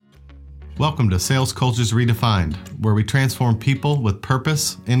Welcome to Sales Cultures Redefined, where we transform people with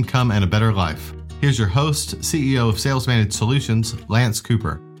purpose, income, and a better life. Here's your host, CEO of Sales Managed Solutions, Lance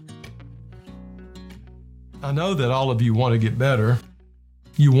Cooper. I know that all of you want to get better.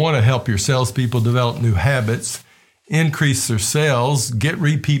 You want to help your salespeople develop new habits, increase their sales, get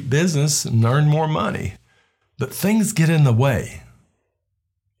repeat business, and earn more money. But things get in the way,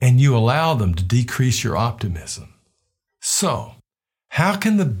 and you allow them to decrease your optimism. So, how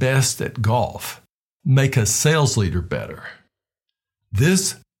can the best at golf make a sales leader better?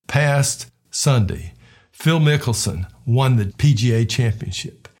 This past Sunday, Phil Mickelson won the PGA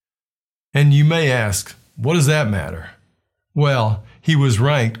Championship. And you may ask, what does that matter? Well, he was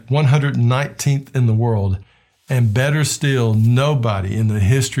ranked 119th in the world, and better still, nobody in the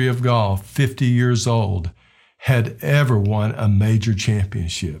history of golf, 50 years old, had ever won a major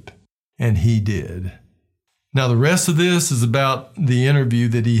championship. And he did. Now, the rest of this is about the interview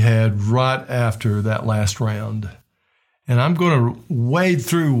that he had right after that last round. And I'm going to wade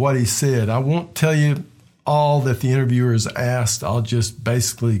through what he said. I won't tell you all that the interviewer has asked. I'll just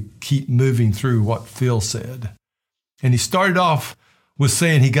basically keep moving through what Phil said. And he started off with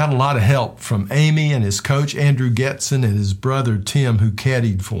saying he got a lot of help from Amy and his coach, Andrew Getson, and his brother, Tim, who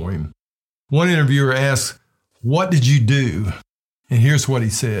caddied for him. One interviewer asked, "What did you do?" And here's what he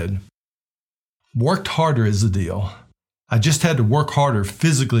said. "Worked harder is the deal. I just had to work harder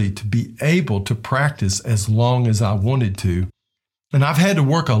physically to be able to practice as long as I wanted to. And I've had to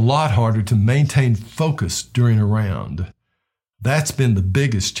work a lot harder to maintain focus during a round. That's been the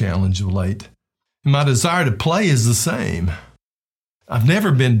biggest challenge of late. And my desire to play is the same. I've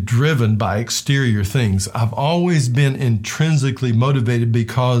never been driven by exterior things. I've always been intrinsically motivated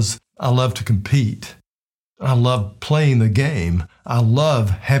because I love to compete. I love playing the game. I love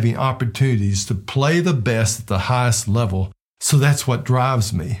having opportunities to play the best at the highest level. So that's what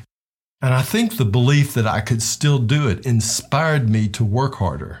drives me. And I think the belief that I could still do it inspired me to work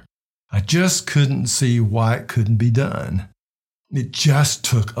harder. I just couldn't see why it couldn't be done. It just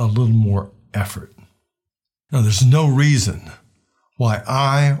took a little more effort. Now, there's no reason why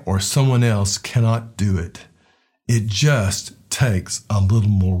I or someone else cannot do it. It just takes a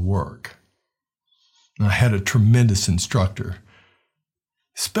little more work. I had a tremendous instructor,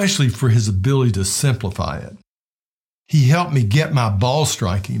 especially for his ability to simplify it. He helped me get my ball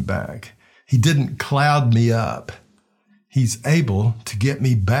striking back. He didn't cloud me up. He's able to get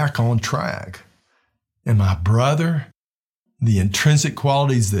me back on track. And my brother, the intrinsic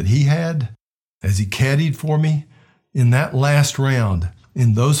qualities that he had as he caddied for me, in that last round,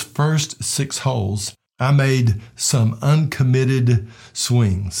 in those first 6 holes, I made some uncommitted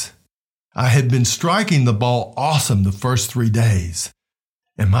swings. I had been striking the ball awesome the first 3 days.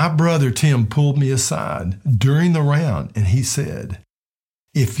 And my brother Tim pulled me aside during the round and he said,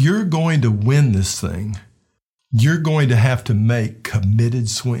 "If you're going to win this thing, you're going to have to make committed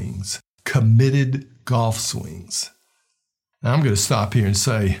swings, committed golf swings." Now I'm going to stop here and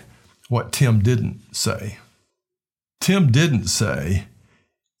say what Tim didn't say. Tim didn't say,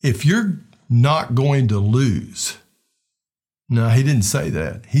 "If you're not going to lose." No, he didn't say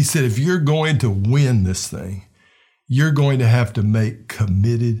that. He said, "If you're going to win this thing, you're going to have to make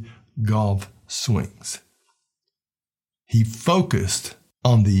committed golf swings." He focused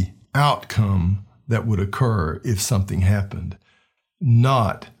on the outcome that would occur if something happened,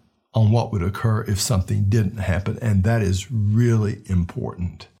 not on what would occur if something didn't happen. And that is really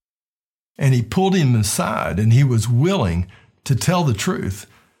important. And he pulled him aside and he was willing to tell the truth.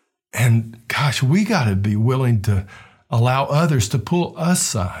 And gosh, we got to be willing to allow others to pull us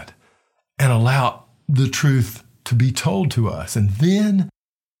aside and allow the truth to be told to us. And then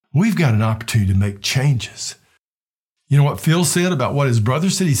we've got an opportunity to make changes. You know what Phil said about what his brother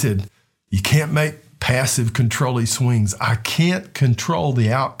said? He said, "You can't make passive controlling swings. I can't control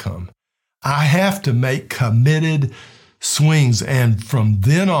the outcome. I have to make committed swings." And from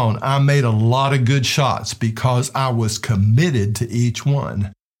then on, I made a lot of good shots because I was committed to each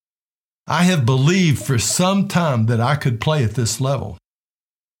one. I have believed for some time that I could play at this level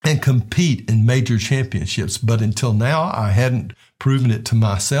and compete in major championships, but until now, I hadn't proven it to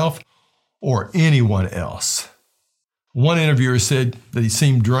myself or anyone else. One interviewer said that he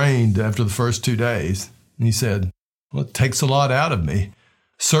seemed drained after the first 2 days. And he said, "Well, it takes a lot out of me.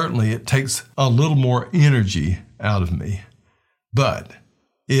 Certainly, it takes a little more energy out of me. But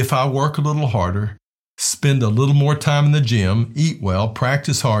if I work a little harder, spend a little more time in the gym, eat well,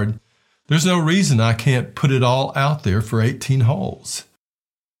 practice hard, there's no reason I can't put it all out there for 18 holes."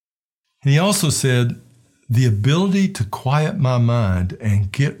 And he also said, "The ability to quiet my mind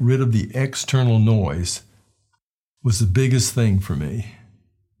and get rid of the external noise was the biggest thing for me."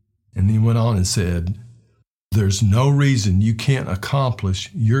 And he went on and said, there's no reason you can't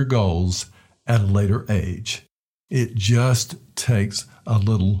accomplish your goals at a later age. It just takes a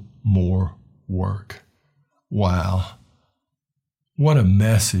little more work. Wow. What a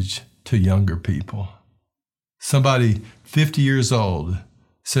message to younger people. Somebody 50 years old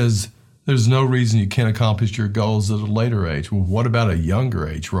says there's no reason you can't accomplish your goals at a later age. Well, what about a younger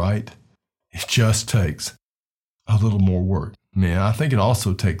age, right? It just takes a little more work. Man, I think it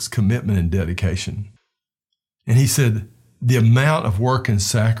also takes commitment and dedication. And he said, the amount of work and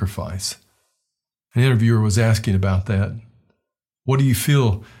sacrifice. An interviewer was asking about that. What do you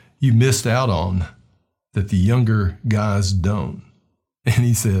feel you missed out on that the younger guys don't? And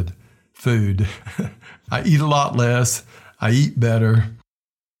he said, food. I eat a lot less. I eat better.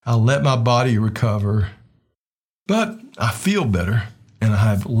 I let my body recover. But I feel better and I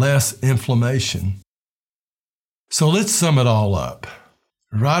have less inflammation. So let's sum it all up.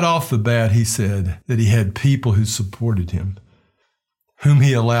 Right off the bat, he said that he had people who supported him, whom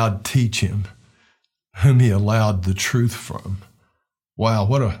he allowed teach him, whom he allowed the truth from. Wow,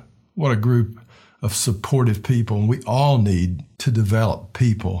 what a group of supportive people. And we all need to develop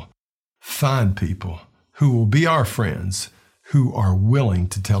people, find people who will be our friends, who are willing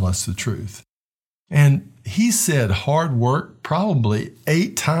to tell us the truth. And he said hard work probably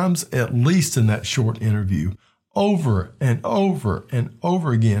 8 times at least in that short interview, over and over and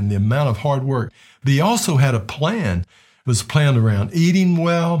over again, the amount of hard work. But he also had a plan. It was planned around eating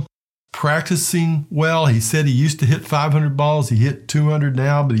well, practicing well. He said he used to hit 500 balls. He hit 200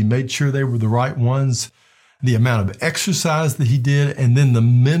 now, but he made sure they were the right ones. The amount of exercise that he did, and then the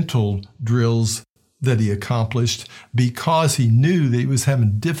mental drills that he accomplished because he knew that he was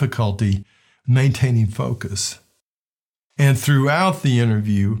having difficulty maintaining focus. And throughout the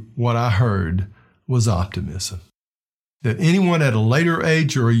interview, what I heard was optimism. That anyone at a later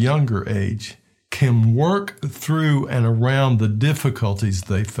age or a younger age can work through and around the difficulties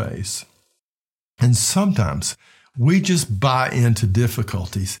they face. And sometimes we just buy into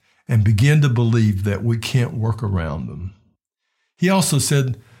difficulties and begin to believe that we can't work around them. He also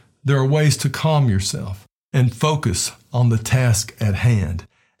said there are ways to calm yourself and focus on the task at hand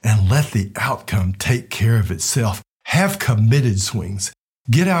and let the outcome take care of itself. Have committed swings.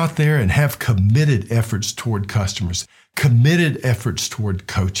 Get out there and have committed efforts toward customers, committed efforts toward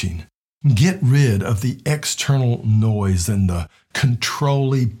coaching. Get rid of the external noise and the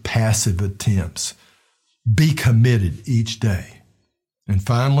controlling passive attempts. Be committed each day. And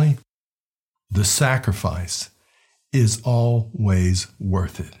finally, the sacrifice is always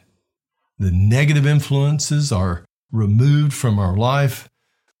worth it. The negative influences are removed from our life.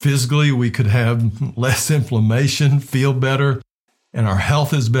 Physically, we could have less inflammation, feel better, and our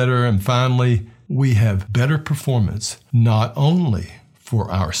health is better. And finally, we have better performance, not only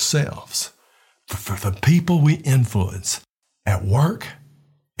for ourselves, but for the people we influence at work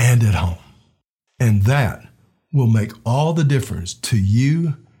and at home. And that will make all the difference to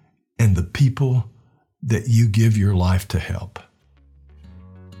you and the people that you give your life to help.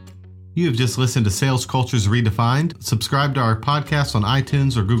 You have just listened to Sales Cultures Redefined. Subscribe to our podcast on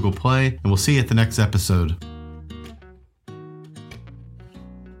iTunes or Google Play, and we'll see you at the next episode.